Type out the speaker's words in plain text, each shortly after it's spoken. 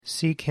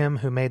Seek him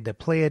who made the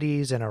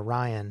Pleiades and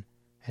Orion,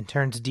 and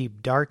turns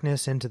deep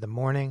darkness into the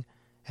morning,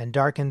 and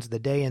darkens the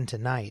day into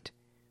night,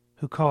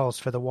 who calls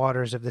for the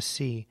waters of the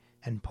sea,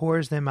 and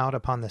pours them out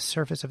upon the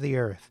surface of the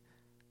earth.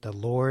 The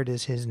Lord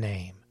is his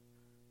name.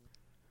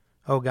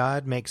 O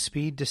God, make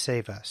speed to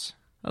save us.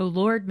 O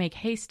Lord, make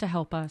haste to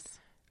help us.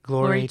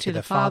 Glory to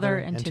the Father,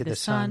 and to the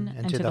Son,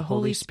 and to the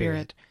Holy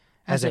Spirit,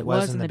 as it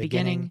was in the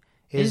beginning,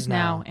 is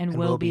now, and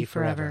will be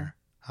forever.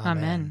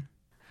 Amen.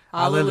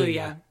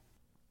 Alleluia.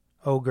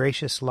 O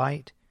gracious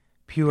light,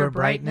 pure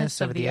brightness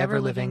of the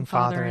ever-living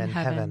Father in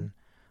heaven,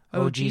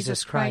 O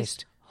Jesus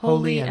Christ,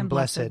 holy and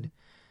blessed,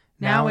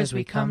 now as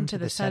we come to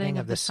the setting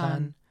of the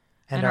sun,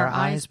 and our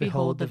eyes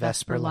behold the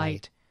vesper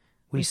light,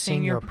 we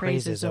sing your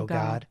praises, O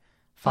God,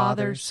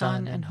 Father,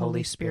 Son, and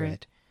Holy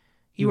Spirit.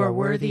 You are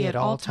worthy at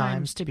all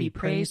times to be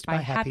praised by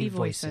happy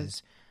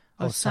voices,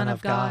 O Son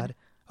of God,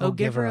 O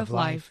Giver of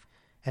life,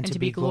 and to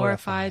be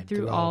glorified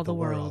through all the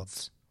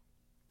worlds.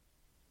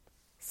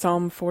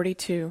 Psalm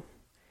 42.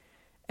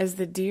 As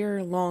the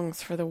deer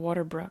longs for the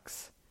water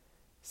brooks,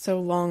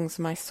 so longs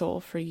my soul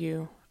for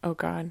you, O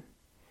God.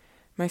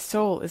 My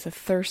soul is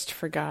athirst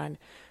for God,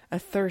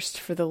 athirst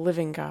for the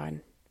living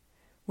God.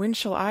 When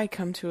shall I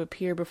come to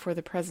appear before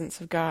the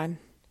presence of God?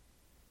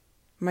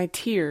 My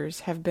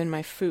tears have been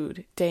my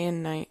food day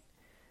and night,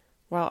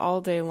 while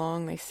all day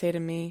long they say to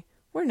me,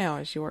 Where now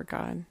is your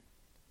God?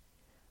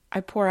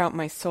 I pour out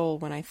my soul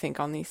when I think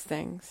on these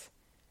things,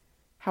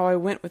 how I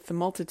went with the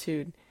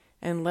multitude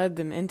and led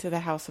them into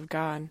the house of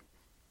God,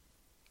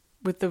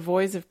 with the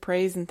voice of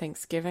praise and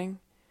thanksgiving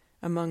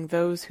among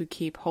those who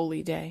keep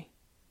holy day.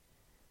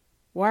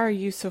 Why are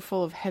you so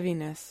full of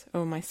heaviness,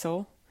 O my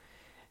soul?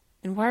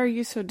 And why are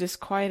you so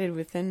disquieted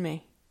within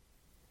me?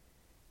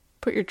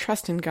 Put your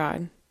trust in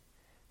God,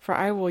 for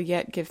I will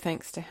yet give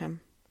thanks to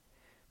him.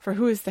 For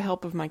who is the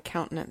help of my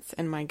countenance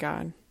and my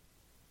God?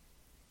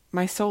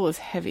 My soul is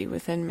heavy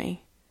within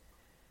me.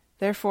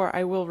 Therefore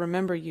I will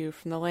remember you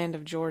from the land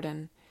of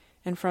Jordan,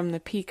 and from the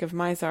peak of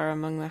Mizar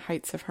among the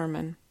heights of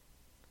Hermon.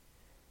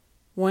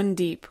 One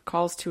deep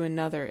calls to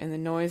another in the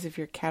noise of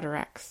your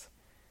cataracts.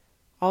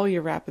 All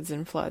your rapids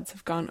and floods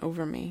have gone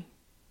over me.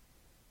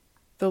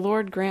 The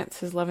Lord grants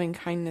his loving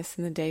kindness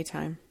in the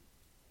daytime.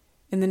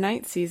 In the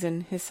night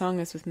season his song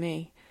is with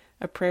me,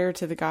 a prayer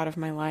to the God of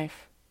my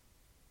life.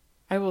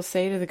 I will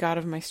say to the God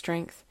of my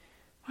strength,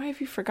 Why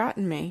have you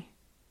forgotten me?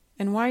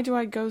 And why do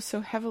I go so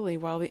heavily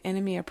while the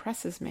enemy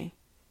oppresses me?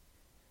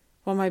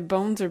 While my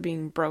bones are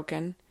being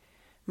broken,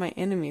 my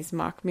enemies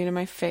mock me to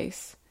my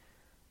face.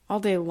 All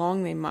day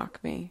long they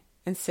mock me,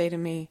 and say to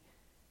me,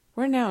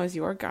 Where now is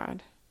your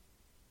God?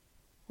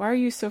 Why are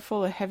you so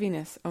full of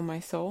heaviness, O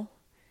my soul?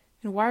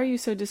 And why are you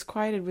so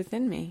disquieted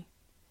within me?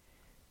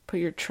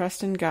 Put your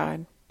trust in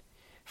God,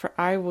 for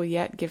I will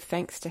yet give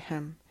thanks to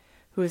him,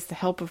 who is the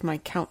help of my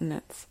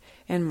countenance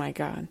and my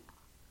God.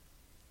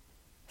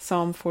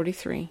 Psalm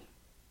 43.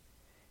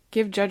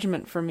 Give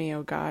judgment for me,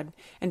 O God,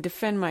 and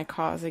defend my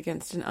cause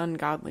against an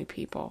ungodly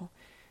people.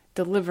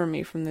 Deliver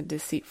me from the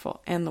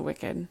deceitful and the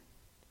wicked.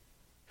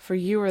 For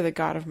you are the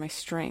God of my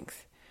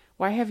strength.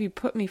 Why have you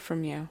put me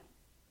from you?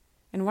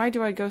 And why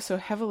do I go so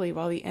heavily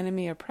while the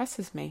enemy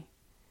oppresses me?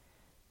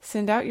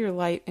 Send out your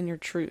light and your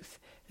truth,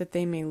 that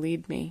they may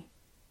lead me,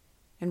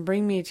 and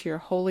bring me to your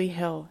holy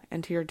hill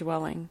and to your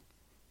dwelling,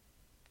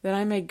 that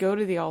I may go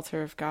to the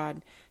altar of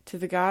God, to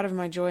the God of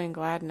my joy and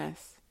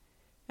gladness.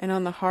 And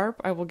on the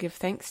harp I will give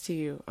thanks to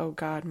you, O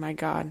God, my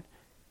God.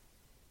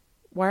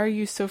 Why are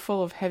you so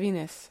full of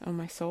heaviness, O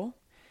my soul?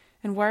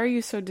 And why are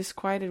you so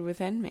disquieted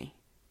within me?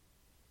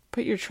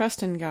 Put your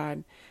trust in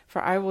God,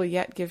 for I will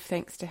yet give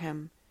thanks to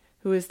him,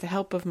 who is the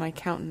help of my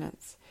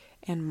countenance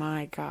and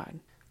my God.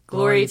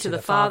 Glory to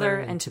the Father,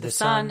 and to the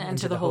Son, and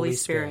to the Holy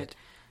Spirit,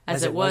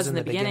 as it was in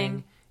the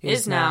beginning,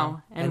 is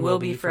now, and will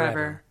be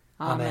forever.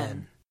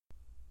 Amen.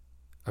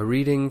 A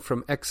reading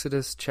from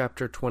Exodus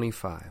chapter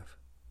 25.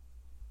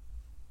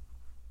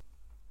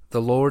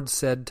 The Lord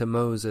said to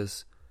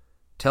Moses,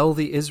 Tell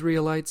the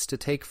Israelites to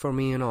take for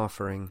me an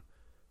offering.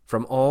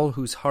 From all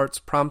whose hearts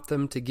prompt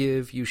them to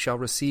give, you shall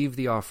receive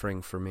the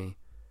offering for me.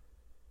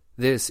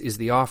 This is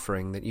the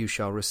offering that you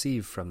shall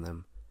receive from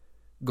them: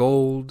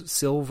 gold,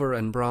 silver,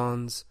 and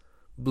bronze,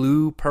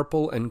 blue,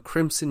 purple, and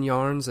crimson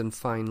yarns and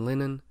fine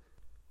linen,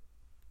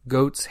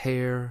 goat's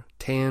hair,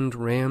 tanned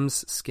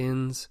ram's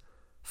skins,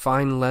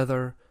 fine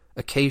leather,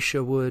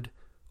 acacia wood,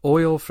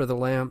 oil for the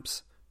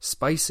lamps,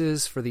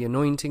 spices for the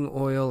anointing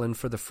oil and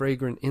for the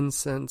fragrant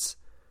incense,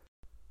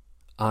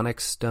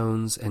 onyx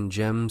stones and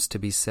gems to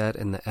be set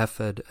in the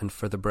ephod and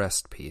for the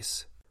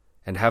breastpiece,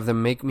 and have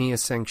them make me a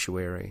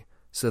sanctuary,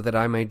 so that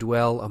I may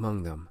dwell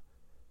among them.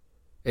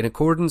 In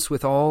accordance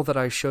with all that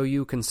I show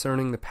you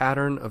concerning the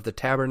pattern of the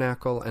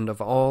tabernacle and of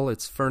all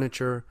its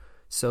furniture,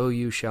 so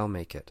you shall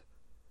make it.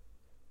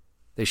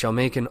 They shall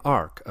make an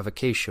ark of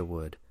acacia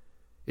wood.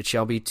 It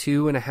shall be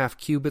 2.5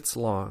 cubits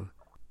long,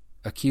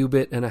 1.5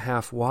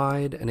 cubits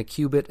wide, and 1.5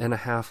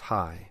 cubits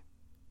high.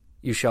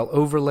 You shall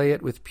overlay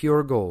it with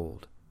pure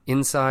gold.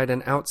 Inside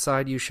and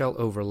outside you shall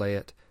overlay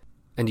it,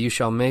 and you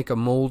shall make a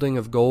molding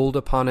of gold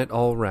upon it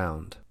all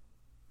round.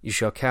 You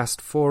shall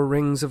cast 4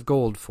 rings of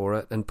gold for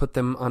it, and put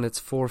them on its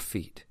 4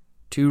 feet,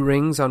 2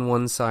 rings on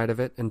one side of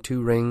it, and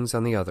 2 rings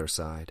on the other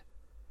side.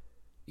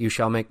 You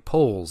shall make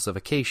poles of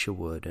acacia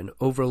wood, and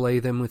overlay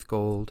them with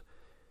gold,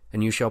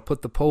 and you shall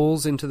put the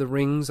poles into the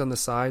rings on the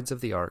sides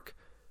of the ark,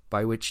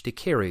 by which to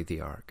carry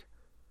the ark.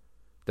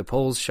 The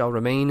poles shall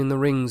remain in the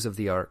rings of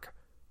the ark,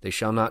 they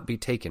shall not be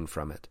taken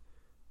from it.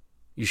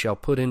 You shall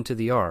put into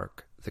the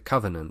ark the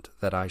covenant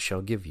that I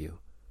shall give you.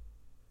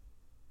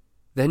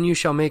 Then you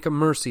shall make a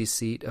mercy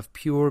seat of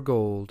pure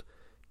gold.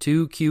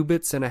 2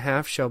 cubits and a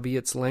half shall be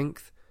its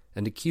length,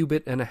 and 1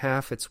 cubit and a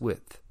half its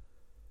width.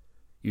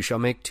 You shall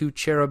make 2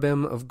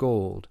 cherubim of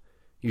gold.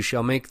 You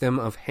shall make them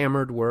of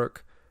hammered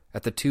work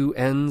at the 2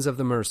 ends of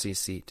the mercy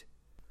seat.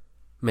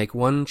 Make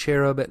 1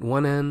 cherub at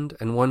one end,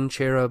 and 1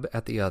 cherub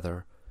at the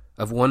other.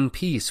 Of one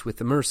piece with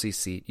the mercy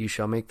seat you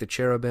shall make the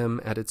cherubim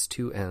at its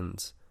 2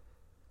 ends.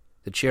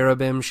 The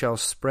cherubim shall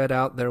spread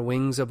out their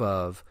wings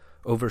above,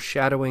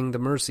 overshadowing the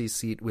mercy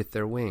seat with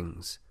their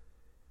wings.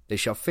 They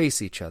shall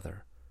face each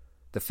other.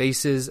 The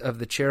faces of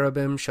the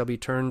cherubim shall be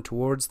turned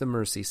towards the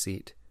mercy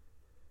seat.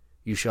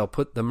 You shall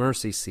put the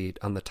mercy seat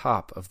on the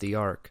top of the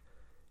ark,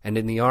 and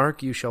in the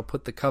ark you shall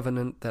put the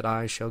covenant that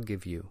I shall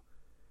give you.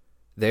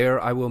 There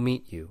I will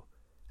meet you,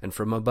 and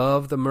from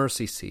above the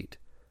mercy seat,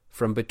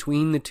 from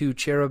between the 2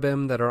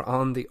 cherubim that are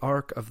on the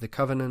ark of the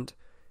covenant,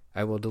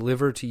 I will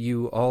deliver to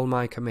you all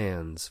my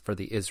commands for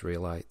the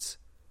Israelites.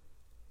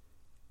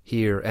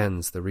 Here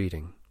ends the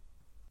reading.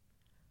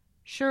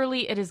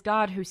 Surely it is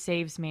God who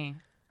saves me.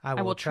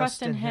 I will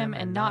trust in him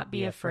and not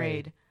be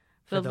afraid.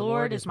 For the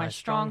Lord is my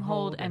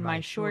stronghold and my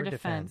sure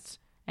defense,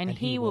 and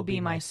he will be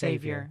my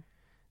Savior.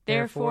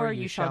 Therefore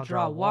you shall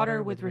draw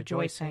water with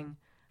rejoicing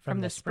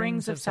from the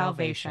springs of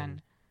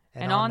salvation.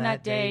 And on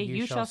that day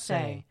you shall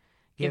say,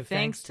 Give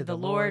thanks to the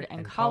Lord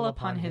and call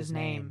upon his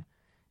name.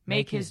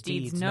 Make his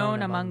deeds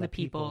known among the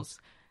peoples.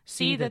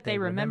 See that they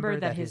remember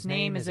that his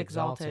name is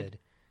exalted.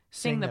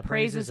 Sing the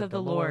praises of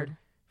the Lord,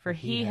 for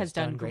he has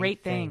done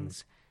great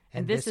things,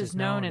 and this is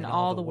known in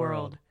all the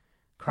world.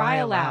 Cry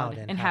aloud,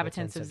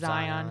 inhabitants of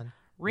Zion,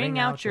 ring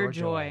out your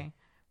joy,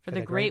 for the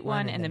great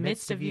one in the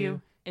midst of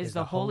you is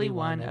the Holy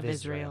One of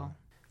Israel.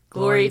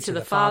 Glory to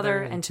the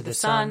Father, and to the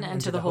Son, and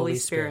to the Holy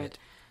Spirit,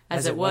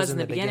 as it was in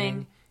the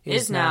beginning,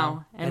 is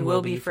now, and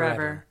will be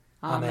forever.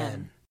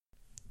 Amen.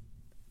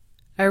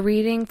 A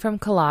reading from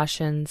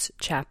Colossians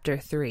chapter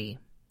 3.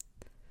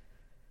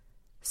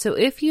 So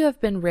if you have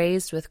been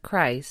raised with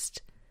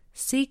Christ,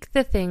 seek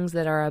the things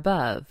that are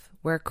above,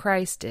 where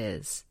Christ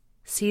is,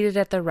 seated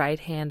at the right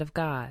hand of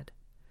God.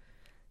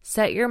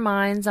 Set your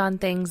minds on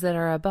things that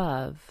are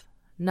above,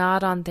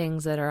 not on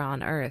things that are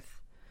on earth,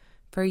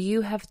 for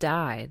you have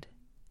died,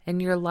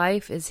 and your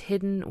life is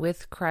hidden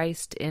with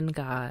Christ in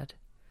God.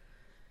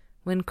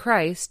 When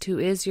Christ, who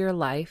is your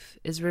life,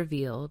 is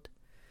revealed,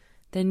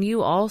 then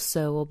you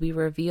also will be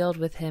revealed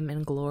with him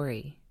in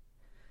glory.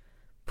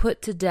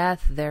 Put to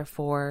death,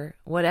 therefore,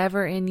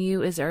 whatever in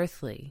you is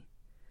earthly: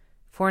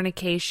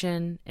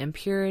 fornication,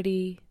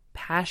 impurity,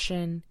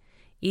 passion,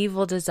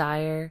 evil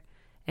desire,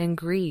 and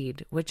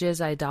greed, which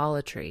is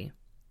idolatry.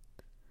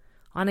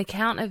 On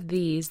account of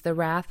these, the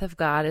wrath of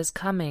God is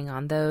coming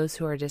on those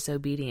who are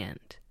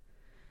disobedient.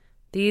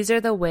 These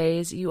are the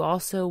ways you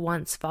also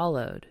once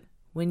followed,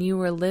 when you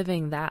were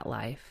living that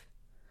life.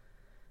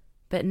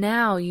 But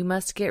now you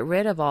must get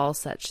rid of all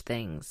such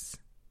things: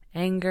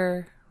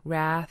 anger,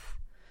 wrath,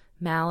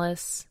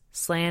 malice,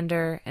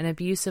 slander, and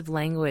abusive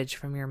language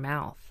from your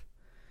mouth.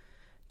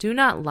 Do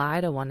not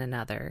lie to one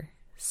another,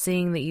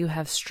 seeing that you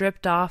have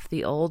stripped off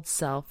the old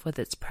self with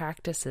its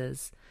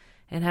practices,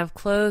 and have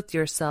clothed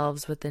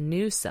yourselves with the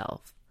new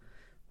self,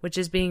 which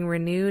is being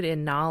renewed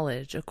in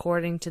knowledge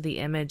according to the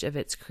image of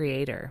its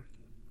Creator.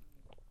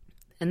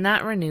 In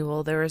that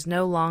renewal there is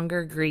no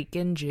longer Greek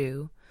and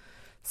Jew,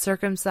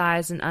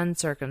 circumcised and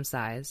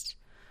uncircumcised,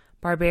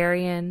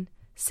 barbarian,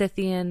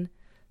 Scythian,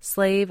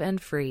 slave and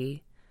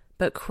free,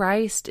 but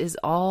Christ is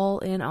all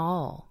in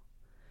all.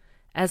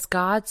 As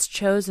God's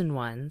chosen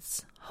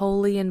ones,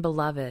 holy and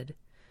beloved,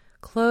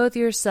 clothe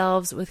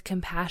yourselves with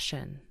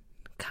compassion,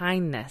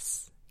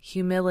 kindness,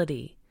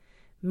 humility,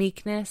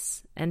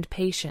 meekness, and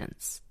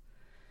patience.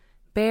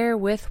 Bear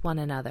with one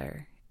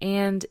another,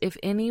 and if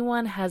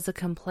anyone has a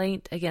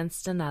complaint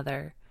against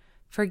another,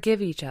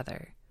 forgive each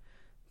other.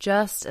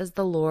 Just as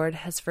the Lord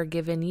has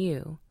forgiven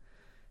you,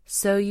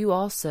 so you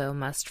also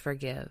must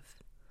forgive.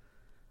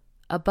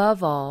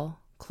 Above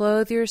all,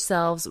 clothe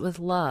yourselves with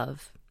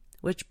love,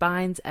 which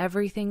binds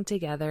everything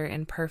together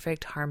in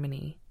perfect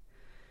harmony.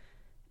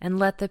 And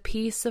let the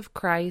peace of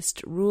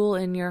Christ rule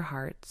in your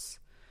hearts,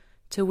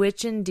 to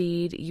which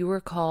indeed you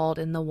were called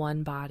in the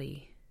one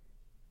body.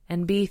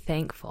 And be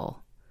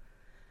thankful.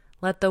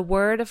 Let the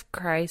word of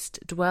Christ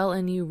dwell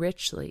in you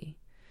richly.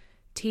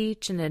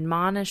 Teach and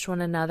admonish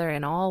one another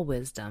in all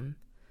wisdom,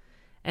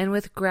 and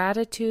with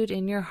gratitude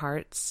in your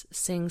hearts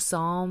sing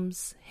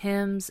psalms,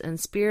 hymns, and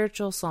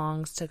spiritual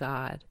songs to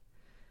God.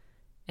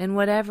 And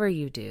whatever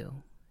you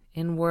do,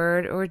 in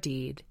word or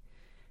deed,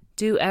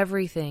 do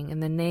everything in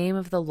the name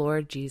of the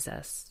Lord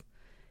Jesus,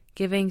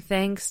 giving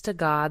thanks to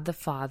God the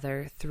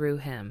Father through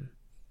him.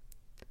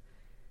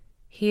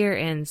 Here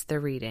ends the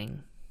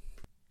reading.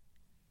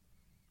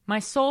 My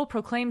soul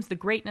proclaims the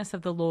greatness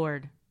of the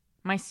Lord.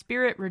 My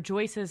spirit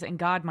rejoices in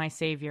God my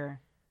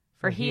Savior,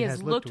 for he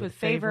has looked with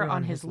favor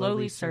on his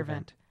lowly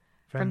servant.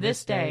 From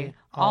this day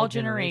all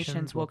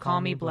generations will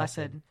call me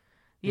blessed.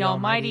 The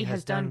Almighty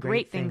has done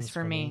great things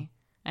for me,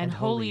 and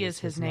holy is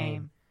his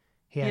name.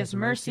 He has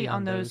mercy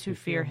on those who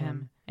fear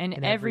him,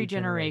 in every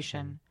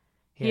generation.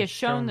 He has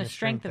shown the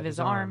strength of his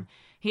arm.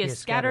 He has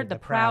scattered the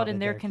proud in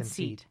their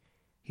conceit.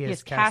 He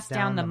has cast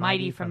down the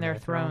mighty from their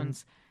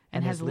thrones,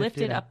 and has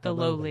lifted up the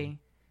lowly.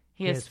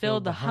 He has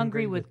filled the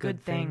hungry with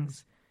good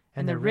things,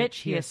 and the rich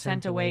he has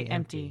sent away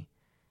empty.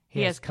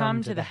 He has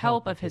come to the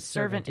help of his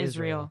servant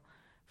Israel,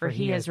 for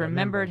he has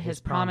remembered his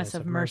promise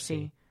of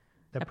mercy,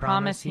 the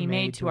promise he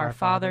made to our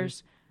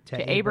fathers,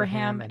 to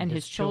Abraham and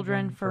his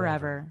children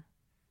forever.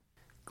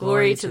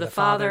 Glory to the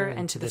Father,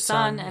 and to the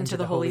Son, and to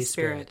the Holy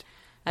Spirit,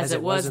 as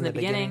it was in the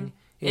beginning,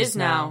 is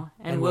now,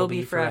 and will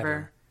be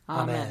forever.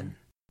 Amen.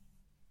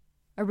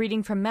 A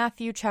reading from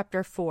Matthew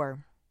chapter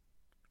 4.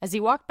 As he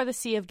walked by the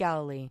Sea of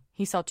Galilee,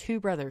 he saw two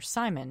brothers,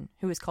 Simon,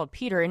 who was called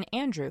Peter, and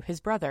Andrew,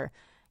 his brother,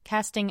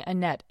 casting a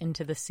net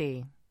into the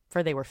sea,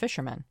 for they were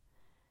fishermen.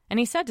 And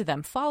he said to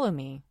them, "Follow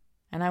me,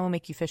 and I will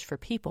make you fish for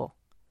people."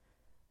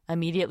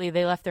 Immediately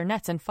they left their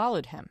nets and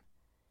followed him.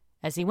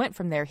 As he went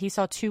from there, he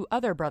saw two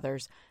other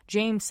brothers,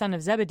 James son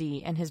of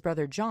Zebedee and his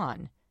brother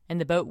John, in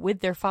the boat with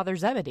their father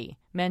Zebedee,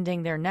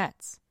 mending their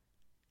nets.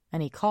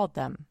 And he called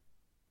them.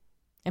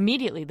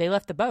 Immediately they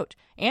left the boat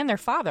and their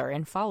father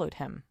and followed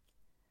him.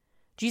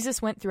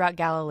 Jesus went throughout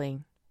Galilee,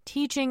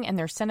 teaching in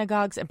their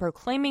synagogues and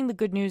proclaiming the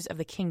good news of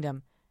the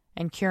kingdom,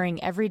 and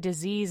curing every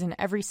disease and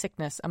every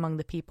sickness among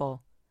the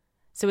people.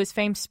 So his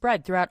fame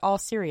spread throughout all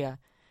Syria,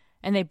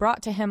 and they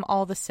brought to him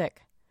all the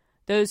sick,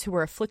 those who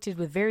were afflicted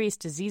with various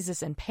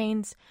diseases and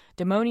pains,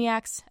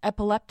 demoniacs,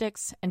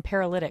 epileptics, and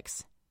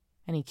paralytics,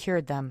 and he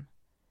cured them.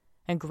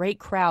 And great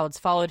crowds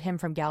followed him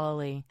from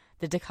Galilee,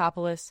 the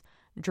Decapolis,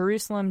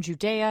 Jerusalem,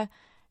 Judea,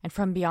 and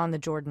from beyond the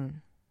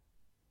Jordan.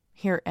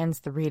 Here ends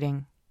the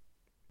reading.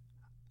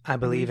 I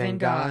believe in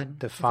God,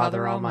 the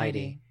Father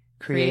Almighty,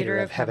 creator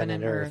of heaven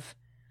and earth.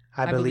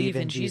 I believe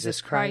in Jesus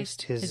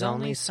Christ, his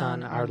only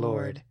Son, our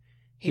Lord.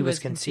 He was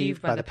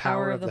conceived by the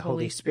power of the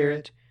Holy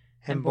Spirit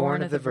and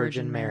born of the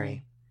Virgin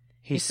Mary.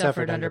 He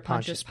suffered under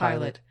Pontius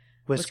Pilate,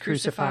 was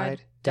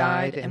crucified,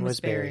 died, and was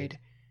buried.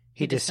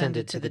 He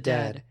descended to the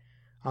dead.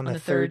 On the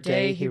third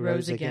day he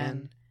rose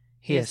again.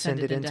 He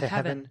ascended into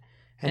heaven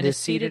and is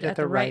seated at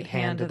the right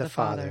hand of the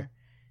Father.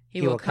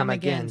 He will come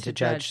again to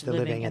judge the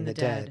living and the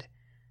dead.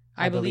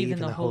 I believe in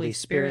the Holy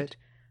Spirit,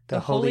 the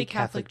Holy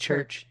Catholic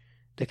Church,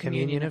 the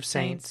communion of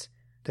saints,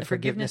 the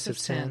forgiveness of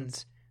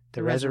sins,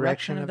 the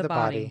resurrection of the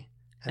body,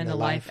 and the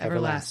life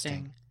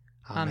everlasting.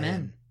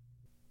 Amen.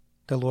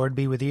 The Lord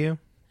be with you.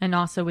 And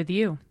also with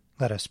you.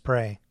 Let us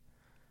pray.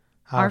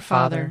 Our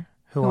Father,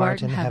 who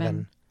art in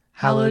heaven,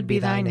 hallowed be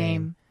thy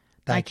name.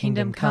 Thy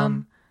kingdom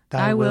come,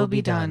 thy will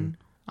be done,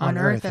 on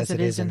earth as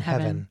it is in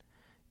heaven.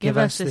 Give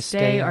us this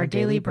day our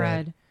daily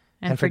bread,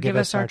 and forgive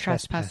us our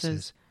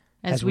trespasses,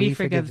 as we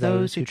forgive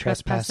those who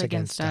trespass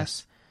against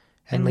us.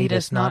 And lead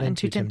us not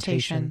into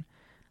temptation,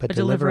 but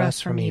deliver us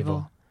from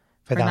evil.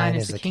 For thine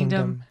is the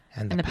kingdom,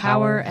 and the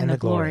power, and the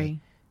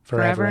glory,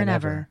 forever and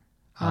ever.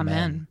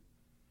 Amen.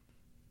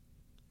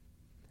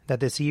 That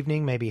this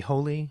evening may be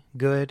holy,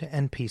 good,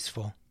 and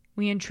peaceful.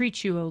 We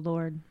entreat you, O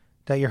Lord.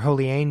 That your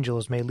holy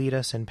angels may lead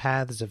us in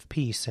paths of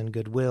peace and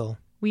goodwill.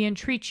 We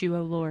entreat you,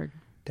 O Lord.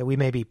 That we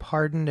may be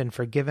pardoned and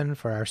forgiven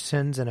for our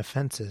sins and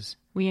offenses.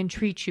 We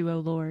entreat you, O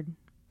Lord.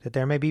 That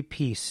there may be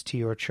peace to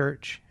your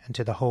church and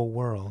to the whole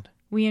world.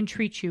 We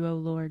entreat you, O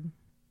Lord.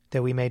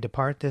 That we may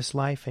depart this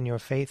life in your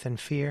faith and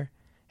fear,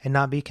 and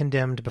not be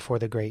condemned before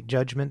the great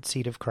judgment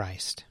seat of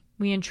Christ.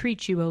 We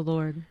entreat you, O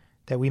Lord.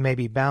 That we may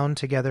be bound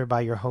together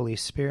by your Holy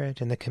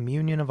Spirit in the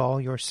communion of all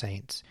your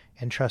saints,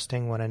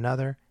 entrusting one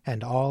another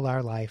and all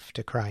our life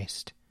to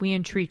Christ. We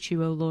entreat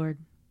you, O Lord.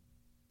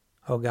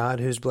 O God,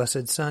 whose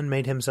blessed Son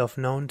made himself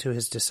known to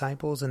his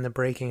disciples in the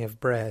breaking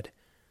of bread,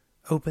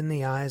 open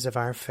the eyes of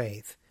our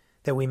faith,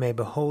 that we may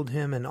behold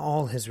him in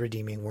all his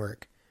redeeming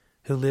work,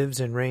 who lives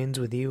and reigns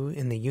with you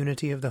in the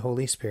unity of the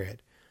Holy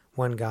Spirit,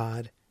 one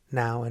God,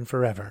 now and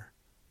forever.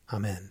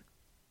 Amen.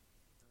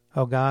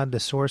 O God, the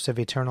source of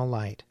eternal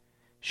light,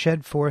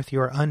 shed forth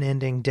your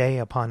unending day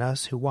upon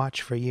us who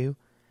watch for you,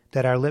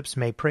 that our lips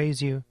may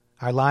praise you,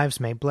 our lives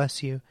may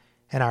bless you,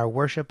 and our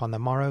worship on the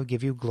morrow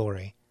give you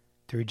glory,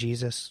 through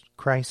Jesus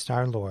Christ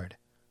our Lord.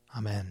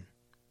 Amen.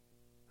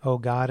 O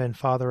God and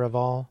Father of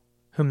all,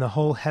 whom the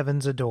whole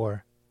heavens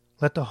adore,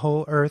 let the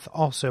whole earth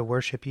also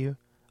worship you,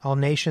 all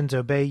nations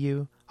obey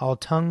you, all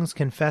tongues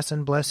confess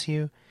and bless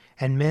you,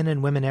 and men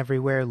and women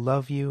everywhere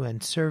love you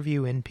and serve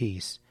you in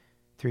peace,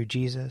 through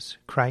Jesus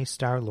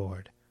Christ our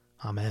Lord.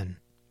 Amen.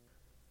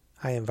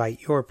 I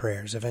invite your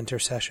prayers of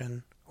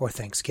intercession or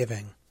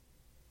thanksgiving.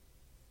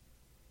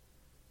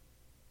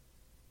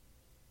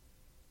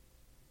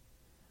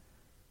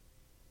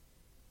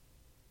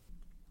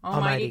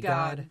 Almighty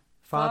God,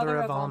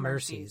 Father of all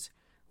mercies,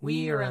 we,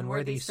 your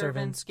unworthy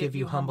servants, give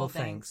you humble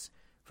thanks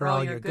for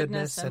all your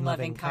goodness and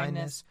loving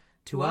kindness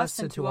to us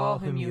and to all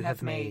whom you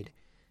have made.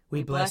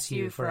 We bless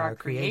you for our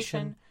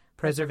creation,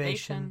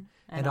 preservation,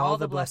 and all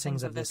the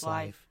blessings of this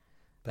life,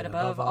 but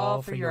above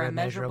all for your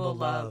immeasurable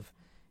love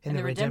in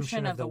the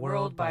redemption of the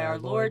world by our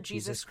Lord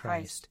Jesus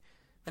Christ,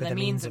 for the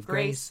means of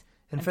grace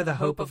and for the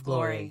hope of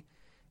glory.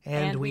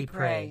 And we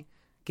pray,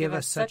 give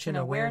us such an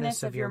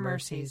awareness of your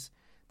mercies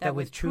that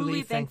with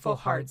truly thankful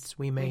hearts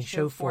we may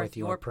show forth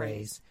your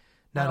praise,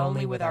 not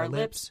only with our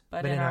lips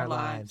but in our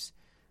lives,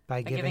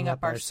 by giving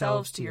up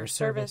ourselves to your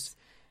service,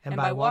 and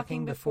by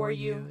walking before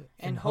you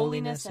in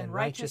holiness and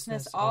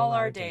righteousness all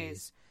our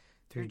days,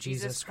 through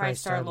Jesus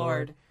Christ our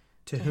Lord,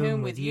 to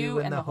whom with you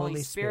and the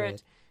Holy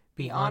Spirit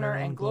be honor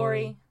and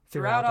glory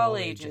throughout all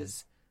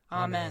ages.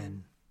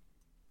 Amen.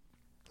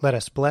 Let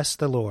us bless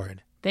the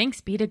Lord.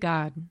 Thanks be to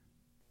God.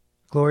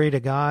 Glory to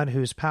God,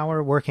 whose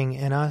power working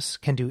in us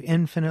can do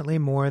infinitely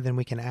more than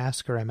we can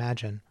ask or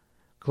imagine.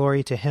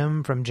 Glory to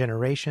him from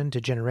generation to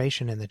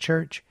generation in the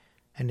Church,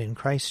 and in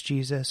Christ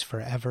Jesus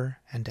forever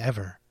and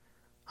ever.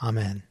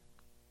 Amen.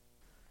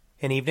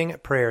 An Evening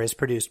at Prayer is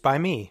produced by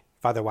me,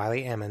 Father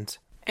Wiley Ammons.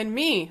 And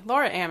me,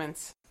 Laura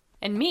Ammons.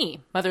 And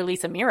me, Mother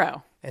Lisa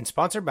Miro. And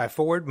sponsored by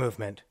Forward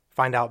Movement.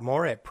 Find out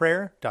more at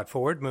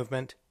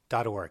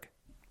prayer.forwardmovement.org.